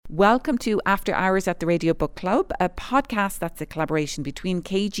Welcome to After Hours at the Radio Book Club, a podcast that's a collaboration between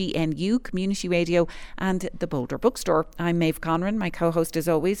KGNU Community Radio and the Boulder Bookstore. I'm Maeve Conran, my co-host as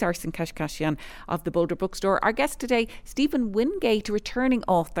always, Arsen Kashkashian of the Boulder Bookstore. Our guest today, Stephen Wingate, returning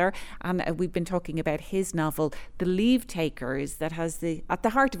author, and we've been talking about his novel, The Leave Takers, that has at the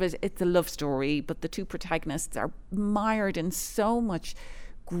heart of it, it's a love story, but the two protagonists are mired in so much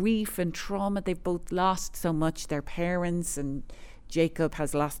grief and trauma. They've both lost so much, their parents, and Jacob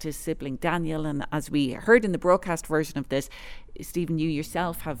has lost his sibling Daniel, and as we heard in the broadcast version of this, Stephen, you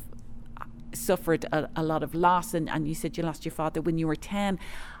yourself have suffered a lot of loss, and you said you lost your father when you were 10.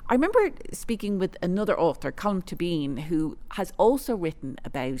 I remember speaking with another author, Colm Tóibín, who has also written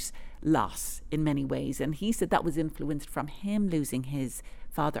about loss in many ways, and he said that was influenced from him losing his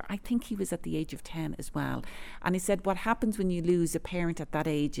father. I think he was at the age of 10 as well. And he said what happens when you lose a parent at that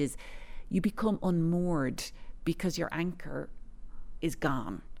age is you become unmoored because your anchor is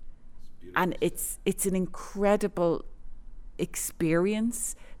gone. And it's an incredible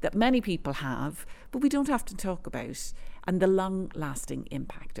experience that many people have, but we don't often talk about, and the long-lasting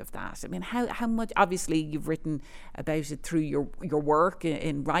impact of that. I mean, how much, obviously you've written about it through your work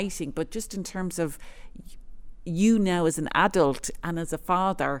in writing, but just in terms of you now as an adult and as a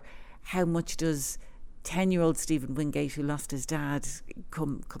father, how much does 10-year-old Stephen Wingate, who lost his dad,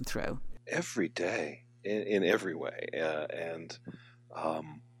 come through? Every day, in every way.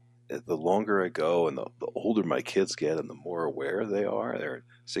 The longer I go and the older my kids get and the more aware they are, they're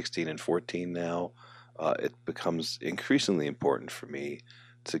 16 and 14 now, it becomes increasingly important for me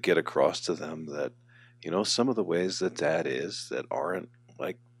to get across to them that, some of the ways that dad is that aren't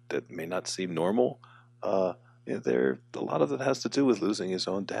that may not seem normal, a lot of it has to do with losing his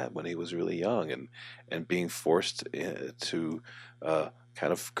own dad when he was really young and being forced to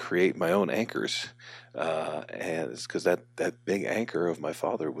kind of create my own anchors, and it's because that big anchor of my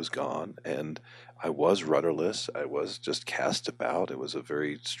father was gone, and I was rudderless. I was just cast about. It was a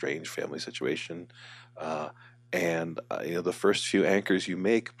very strange family situation, and the first few anchors you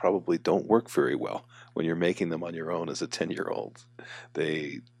make probably don't work very well when you're making them on your own as a 10-year-old.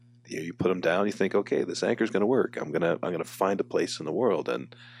 You put them down, you think, okay, this anchor's going to work. I'm gonna find a place in the world,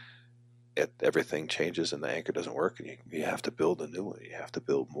 and everything changes and the anchor doesn't work, and you have to build a new one. You have to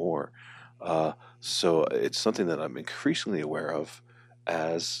build more. So it's something that I'm increasingly aware of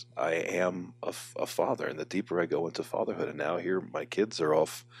as I am a father, and the deeper I go into fatherhood, and now here my kids are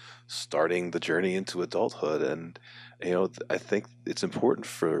off starting the journey into adulthood, and I think it's important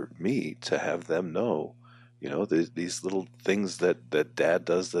for me to have them know, these little things that dad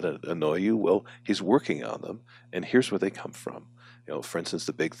does that annoy you, well, he's working on them, and here's where they come from. For instance,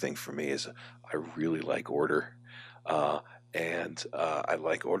 the big thing for me is I really like order. And I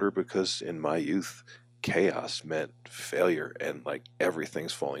like order because in my youth, chaos meant failure and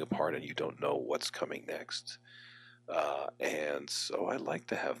everything's falling apart and you don't know what's coming next. And so I like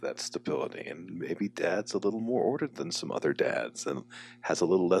to have that stability, and maybe dad's a little more ordered than some other dads and has a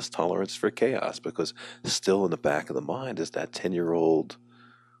little less tolerance for chaos, because still in the back of the mind is that 10-year-old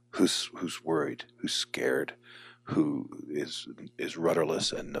who's worried, who's scared, who is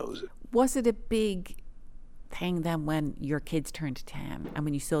rudderless and knows it. Was it a big thing then when your kids turned 10 and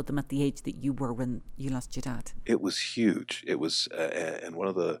when you saw them at the age that you were when you lost your dad? It was huge. It was, and one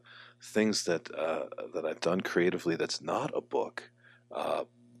of the things that I've done creatively that's not a book,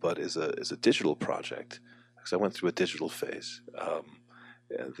 but is a digital project, because I went through a digital phase.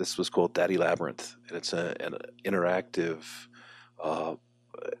 This was called Daddy Labyrinth, and it's an interactive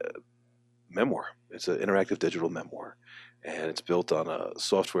memoir. It's an interactive digital memoir, and it's built on a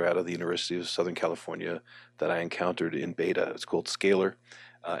software out of the University of Southern California that I encountered in beta. It's called Scalar,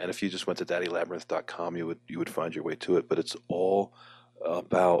 and if you just went to daddylabyrinth.com, you would find your way to it. But it's all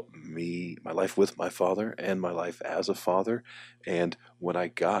about me, my life with my father, and my life as a father. And when I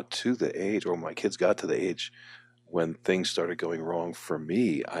got to the age, or my kids got to the age when things started going wrong for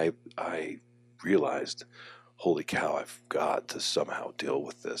me, I realized, holy cow, I've got to somehow deal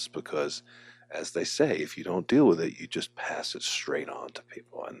with this, because as they say, if you don't deal with it, you just pass it straight on to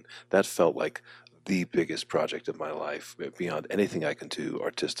people. And that felt like the biggest project of my life, beyond anything I can do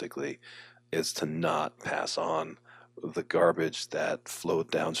artistically, is to not pass on the garbage that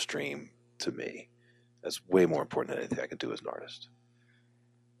flowed downstream to me. That's way more important than anything I can do as an artist.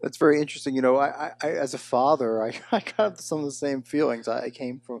 That's very interesting. I as a father, I got some of the same feelings. I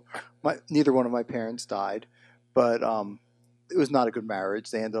came from neither one of my parents died, but it was not a good marriage.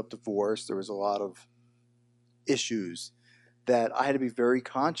 They ended up divorced. There was a lot of issues that I had to be very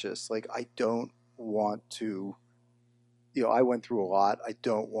conscious. I don't want to, I went through a lot. I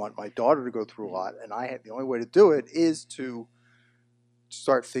don't want my daughter to go through a lot. And the only way to do it is to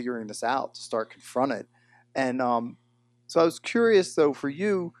start figuring this out, to start confront it. And so I was curious, though, for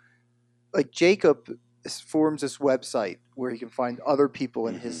you, like Jacob forms this website where he can find other people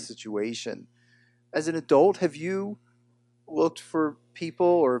in his situation. As an adult, have you looked for people,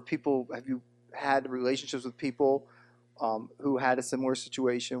 or have you had relationships with people who had a similar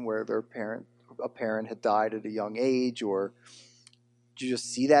situation where a parent had died at a young age, or do you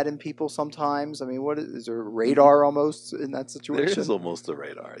just see that in people sometimes? I mean, is there a radar almost in that situation? There is almost a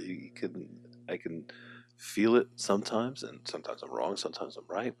radar. I can feel it sometimes, and sometimes I'm wrong, sometimes I'm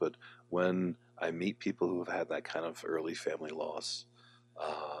right. But when I meet people who have had that kind of early family loss,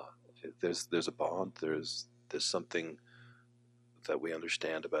 there's a bond. There's something that we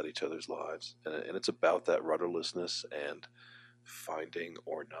understand about each other's lives, and it's about that rudderlessness and finding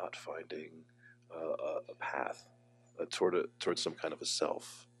or not finding a path towards some kind of a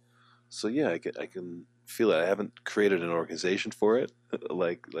self. So yeah, I can feel it. I haven't created an organization for it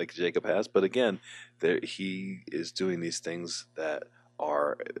like Jacob has, but again, he is doing these things that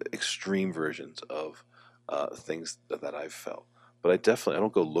are extreme versions of things that I've felt. But I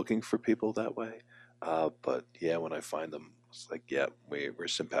don't go looking for people that way. But yeah, when I find them, it's like, yeah, we're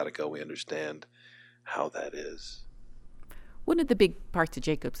simpatico. We understand how that is. One of the big parts of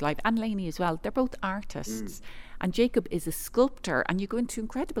Jacob's life, and Lainey as well, they're both artists. And Jacob is a sculptor, and you go into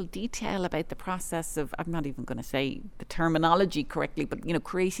incredible detail about the process of, I'm not even going to say the terminology correctly, but,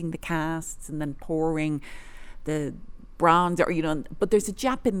 creating the casts and then pouring the bronze, but there's a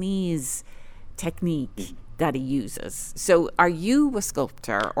Japanese technique that he uses. So are you a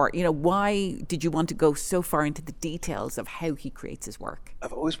sculptor, or, why did you want to go so far into the details of how he creates his work?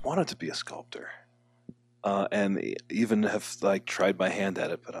 I've always wanted to be a sculptor. And even have tried my hand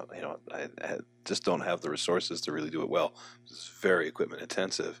at it, but I just don't have the resources to really do it well. It's very equipment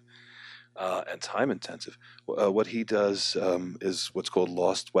intensive and time intensive. What he does is what's called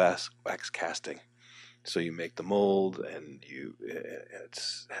lost wax casting. So you make the mold, and it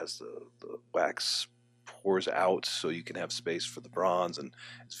has the wax pours out, so you can have space for the bronze, and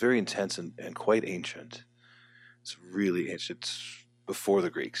it's very intense and quite ancient. It's really ancient. It's before the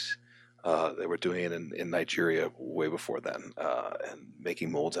Greeks. They were doing it in Nigeria way before then, and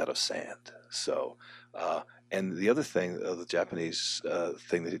making molds out of sand. So, and the other thing, the Japanese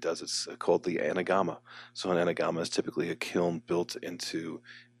thing that he does, it's called the anagama. So an anagama is typically a kiln built into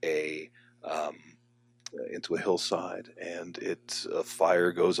a hillside, and a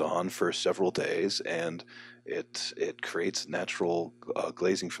fire goes on for several days, and it creates natural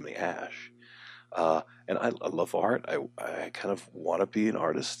glazing from the ash. And I love art. I kind of want to be an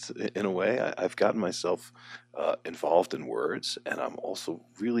artist in a way. I've gotten myself involved in words, and I'm also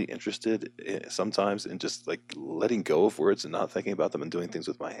really interested sometimes in just letting go of words and not thinking about them and doing things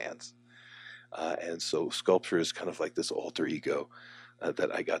with my hands. And so sculpture is kind of like this alter ego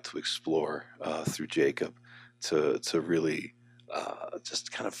that I got to explore through Jacob to really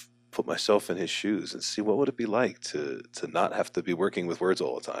just kind of put myself in his shoes and see what would it be like to not have to be working with words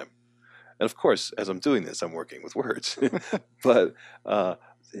all the time. And of course, as I'm doing this, I'm working with words. But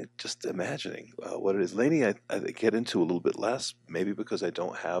just imagining what it is. Lainey, I get into a little bit less, maybe because I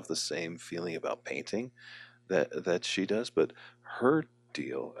don't have the same feeling about painting that she does. But her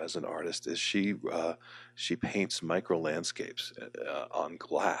deal as an artist is she paints micro landscapes on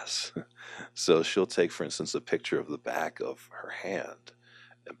glass. So she'll take, for instance, a picture of the back of her hand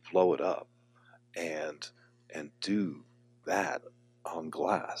and blow it up and do that on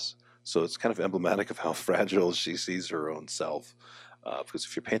glass. So it's kind of emblematic of how fragile she sees her own self, because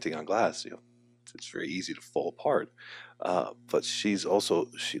if you're painting on glass, it's very easy to fall apart. But she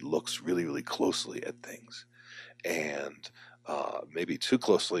looks really, really closely at things, and maybe too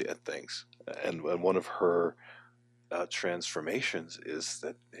closely at things. And one of her transformations is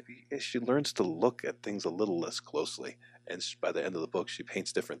that maybe she learns to look at things a little less closely, and by the end of the book, she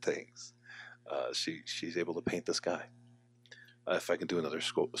paints different things. She's able to paint the sky. If I can do another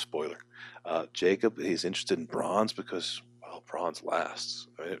spoiler. Jacob, he's interested in bronze because, well, bronze lasts.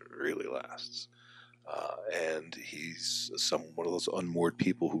 Right? It really lasts. And he's one of those unmoored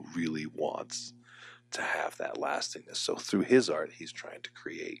people who really wants to have that lastingness. So through his art, he's trying to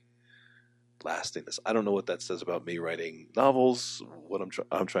create lastingness. I don't know what that says about me writing novels, what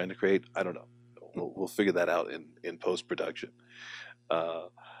I'm trying to create. I don't know. We'll figure that out in post-production.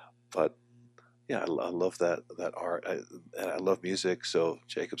 But yeah, I love that art. I love music. So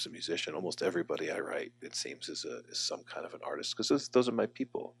Jacob's a musician. Almost everybody I write, it seems, is some kind of an artist, because those are my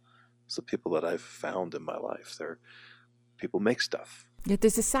people. It's the people that I've found in my life. People make stuff. Yeah,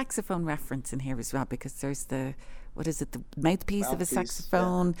 there's a saxophone reference in here as well, because there's what is it, the mouthpiece of a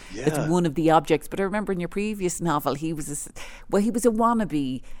saxophone. Yeah. It's one of the objects. But I remember in your previous novel, he was a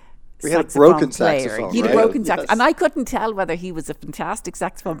wannabe We had a saxophone broken player. saxophone, He had right? a broken Yes. saxophone. And I couldn't tell whether he was a fantastic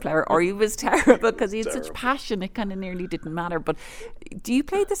saxophone player or he was terrible because he had such passion. It kind of nearly didn't matter. But do you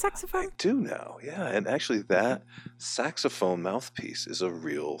play the saxophone? I do now, yeah. And actually, that saxophone mouthpiece is a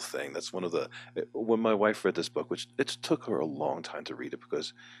real thing. That's one of the. When my wife read this book, which it took her a long time to read it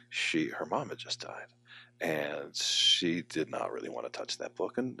because her mom had just died. And she did not really want to touch that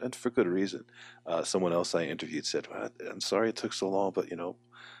book, and for good reason. Someone else I interviewed said, well, I'm sorry it took so long, but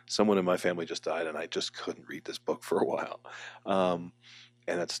someone in my family just died, and I just couldn't read this book for a while. And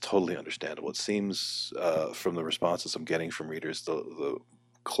that's totally understandable. It seems from the responses I'm getting from readers, the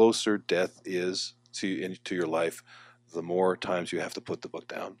closer death is into your life, the more times you have to put the book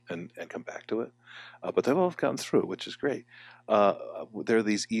down and come back to it. But they've all gotten through it, which is great. There are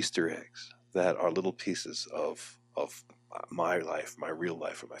these Easter eggs that are little pieces of my life, my real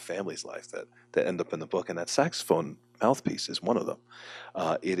life, or my family's life that end up in the book, and that saxophone mouthpiece is one of them.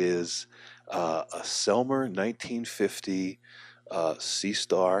 It is a Selmer 1950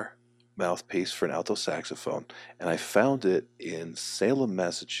 C-Star mouthpiece for an alto saxophone, and I found it in Salem,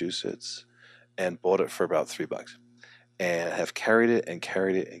 Massachusetts, and bought it for about $3, and have carried it and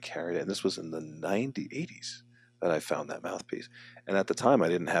carried it and carried it, and this was in the 80s that I found that mouthpiece. And at the time, I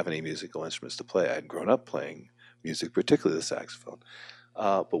didn't have any musical instruments to play. I had grown up playing music, particularly the saxophone.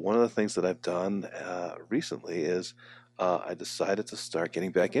 But one of the things that I've done recently is I decided to start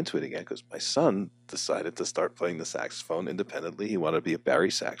getting back into it again because my son decided to start playing the saxophone independently. He wanted to be a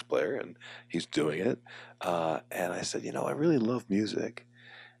bari sax player, and he's doing it. And I said, I really love music,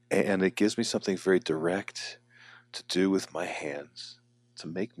 and it gives me something very direct to do with my hands, to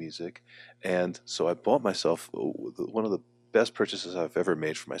make music. And so I bought myself one of the best purchases I've ever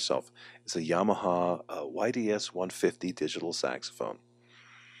made for myself. It's a Yamaha YDS 150 digital saxophone.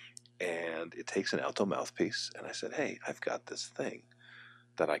 And it takes an alto mouthpiece. And I said, hey, I've got this thing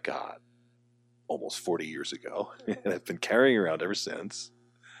that I got almost 40 years ago. And I've been carrying around ever since.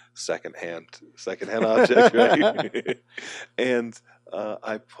 Secondhand object, right? And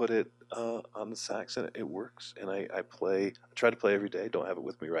I put it on the sax, and it works. And I try to play every day. Don't have it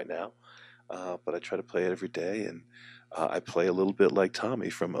with me right now. But I try to play it every day, and I play a little bit like Tommy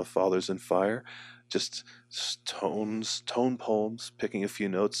from A Fathers in Fire, just tone poems, picking a few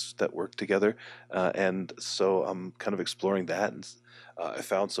notes that work together, and so I'm kind of exploring that. And I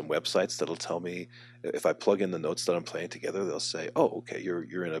found some websites that'll tell me if I plug in the notes that I'm playing together, they'll say, "Oh, okay,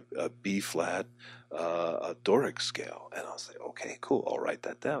 you're in a B flat, a Doric scale," and I'll say, "Okay, cool, I'll write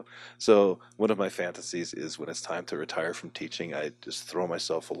that down." So one of my fantasies is when it's time to retire from teaching, I just throw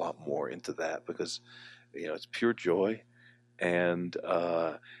myself a lot more into that because it's pure joy, and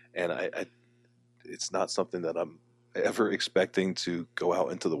I it's not something that I'm ever expecting to go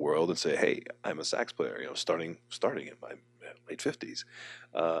out into the world and say, "Hey, I'm a sax player," starting in my late 50s.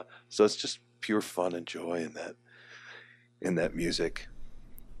 So it's just pure fun and joy in that music.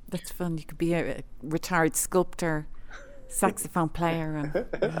 That's fun. You could be a retired sculptor, saxophone player, and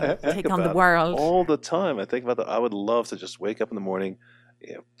take on the world all the time. I think about that. I would love to just wake up in the morning,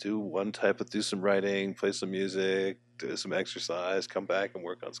 do some writing, play some music, do some exercise, come back and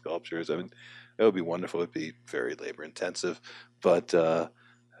work on sculptures. I mean, it would be wonderful. It'd be very labor intensive, but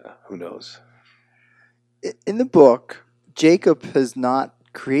who knows? In the book, Jacob has not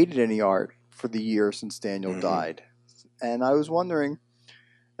created any art for the year since Daniel died. And I was wondering,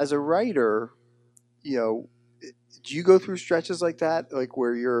 as a writer, do you go through stretches like that? Like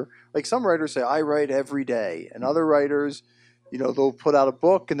where you're, like some writers say, I write every day. And other writers, they'll put out a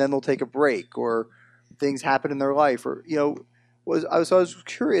book and then they'll take a break, or things happen in their life. Or, I was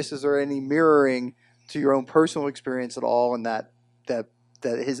curious, is there any mirroring to your own personal experience at all in that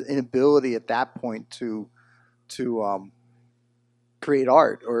his inability at that point to create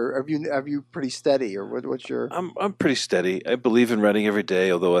art, or are you pretty steady, or what's your? I'm pretty steady. I believe in writing every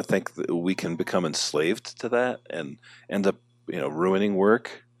day, although I think that we can become enslaved to that and end up ruining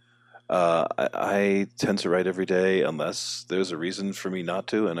work. I tend to write every day unless there's a reason for me not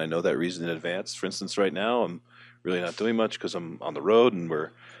to, and I know that reason in advance. For instance, right now I'm really not doing much because I'm on the road and we're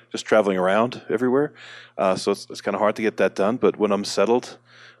just traveling around everywhere. So it's kind of hard to get that done. But when I'm settled,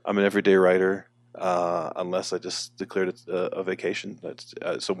 I'm an everyday writer. Unless I just declared it a vacation.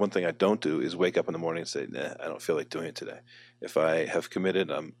 So one thing I don't do is wake up in the morning and say, "Nah, I don't feel like doing it today." If I have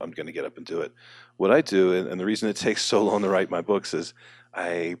committed, I'm going to get up and do it. What I do, and the reason it takes so long to write my books, is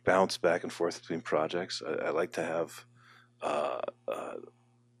I bounce back and forth between projects. I like to have a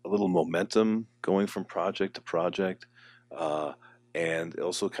little momentum going from project to project. and it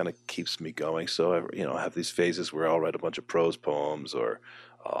also kind of keeps me going. So I have these phases where I'll write a bunch of prose poems, or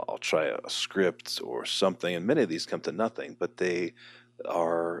I'll try a script or something, and many of these come to nothing, but they're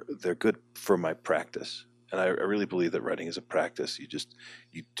good for my practice. And I really believe that writing is a practice.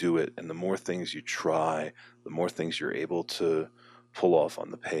 You do it, and the more things you try, the more things you're able to pull off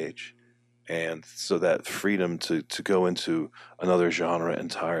on the page. And so that freedom to go into another genre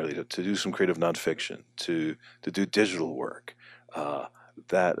entirely, to do some creative nonfiction, to do digital work, uh,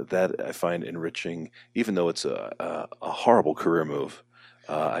 that I find enriching, even though it's a horrible career move.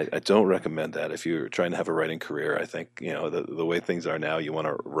 I don't recommend that if you're trying to have a writing career. I think the way things are now, you want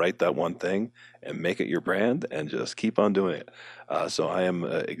to write that one thing and make it your brand and just keep on doing it. So I am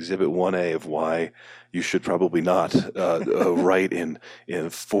Exhibit 1A of why you should probably not write in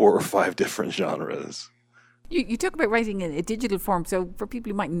 4 or 5 different genres. You talk about writing in a digital form, so for people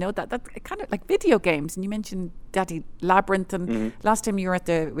who might know that's kind of like video games. And you mentioned Daddy Labyrinth, and last time you were at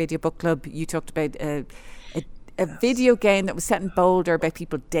the Radio Book Club, you talked about a video game that was set in Boulder about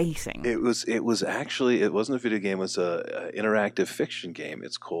people dating. It was actually, it wasn't a video game. It was a interactive fiction game.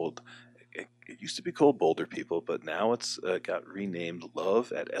 It used to be called Boulder People, but now it's got renamed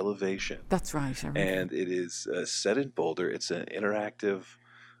Love at Elevation. That's right. And it is set in Boulder. It's an interactive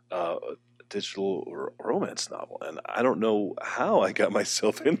digital romance novel, and I don't know how I got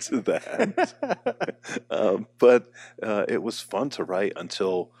myself into that, but it was fun to write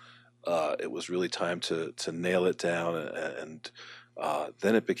until it was really time to nail it down, and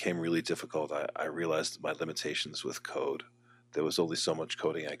then it became really difficult. I realized my limitations with code. There was only so much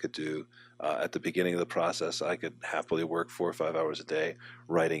coding I could do. At the beginning of the process, I could happily work 4 or 5 hours a day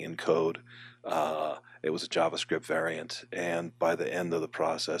writing in code. It was a JavaScript variant, and by the end of the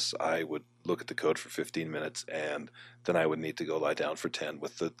process, I would look at the code for 15 minutes, and then I would need to go lie down for 10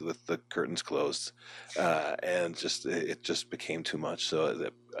 with the curtains closed, and it just became too much. So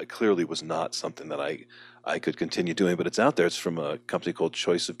it clearly was not something that I could continue doing. But it's out there. It's from a company called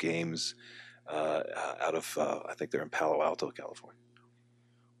Choice of Games, out of I think they're in Palo Alto, California.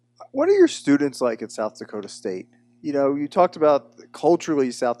 What are your students like at South Dakota State? You talked about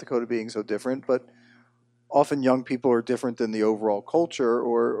culturally South Dakota being so different, but often young people are different than the overall culture,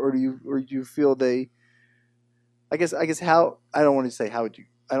 or do you feel they? I guess how I don't want to say how would you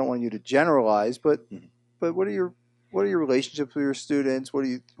I don't want you to generalize, but what are your relationships with your students? What do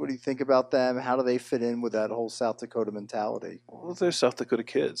you think about them? How do they fit in with that whole South Dakota mentality? Well, they're South Dakota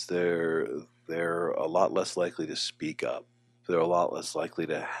kids. They're a lot less likely to speak up. They're a lot less likely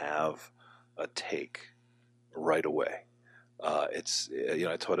to have a take right away. I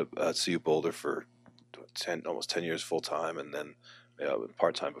taught at CU Boulder for almost 10 years full time, and then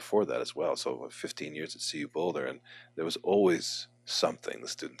part time before that as well. So 15 years at CU Boulder, and there was always something the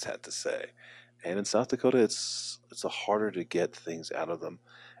students had to say. And in South Dakota, it's harder to get things out of them,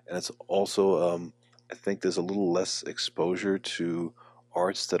 and it's also I think there's a little less exposure to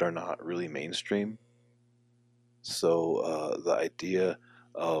arts that are not really mainstream. So the idea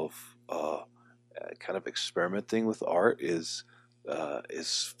of kind of experimenting with art is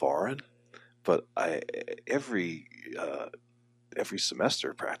foreign. But every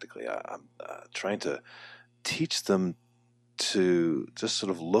semester practically, I'm trying to teach them to just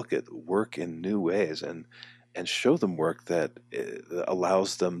sort of look at work in new ways, and show them work that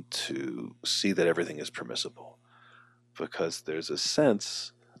allows them to see that everything is permissible. Because there's a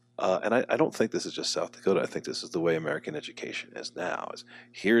sense, and I don't think this is just South Dakota. I think this is the way American education is now.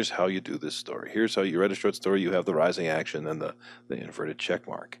 Here's how you do this story. Here's how you write a short story. You have the rising action and the inverted check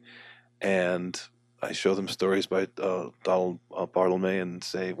mark. And I show them stories by Donald Barthelme and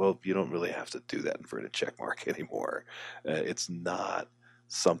say, well, you don't really have to do that inverted check mark anymore. It's not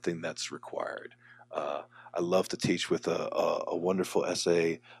something that's required. I love to teach with a wonderful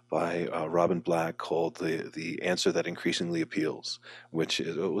essay by Robin Black called the Answer That Increasingly Appeals, which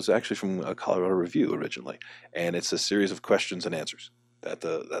was actually from a Colorado Review originally. And it's a series of questions and answers that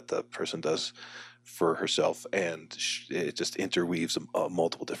the person does for herself, and it just interweaves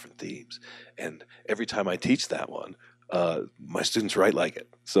multiple different themes. And every time I teach that one, my students write like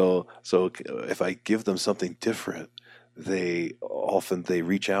it. So if I give them something different, they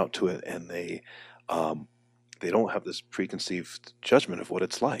reach out to it, and they don't have this preconceived judgment of what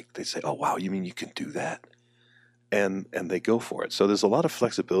it's like. They say, "Oh wow, you mean you can do that?" And they go for it. So there's a lot of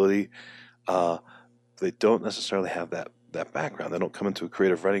flexibility. They don't necessarily have that background. They don't come into a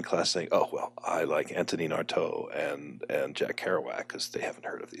creative writing class saying, "Oh well, I like Antonin Artaud and Jack Kerouac," because they haven't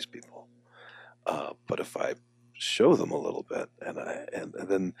heard of these people. But if I show them a little bit, and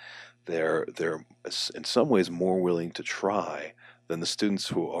then they're in some ways more willing to try than the students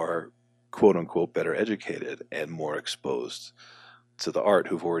who are quote unquote better educated and more exposed to the art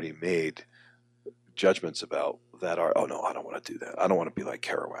who've already made judgments about that art. Oh no, I don't want to do that. I don't want to be like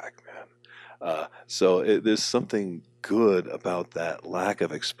Kerouac, man. There's something good about that lack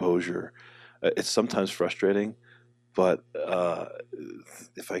of exposure. It's sometimes frustrating, but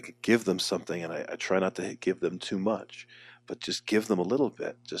if I could give them something, and I try not to give them too much, but just give them a little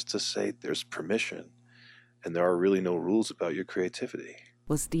bit, just to say there's permission, and there are really no rules about your creativity.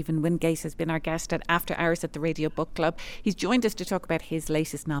 Well, Stephen Wingate has been our guest at After Hours at the Radio Book Club. He's joined us to talk about his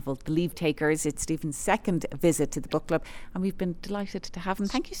latest novel, The Leave Takers. It's Stephen's second visit to the book club, and we've been delighted to have him.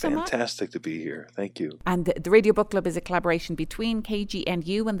 Thank you so much. Fantastic to be here. Thank you. And the Radio Book Club is a collaboration between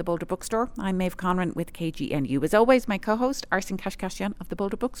KGNU and the Boulder Bookstore. I'm Maeve Conran with KGNU. As always, my co-host, Arsen Kashkashian of the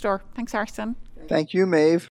Boulder Bookstore. Thanks, Arsen. Thank you, Maeve.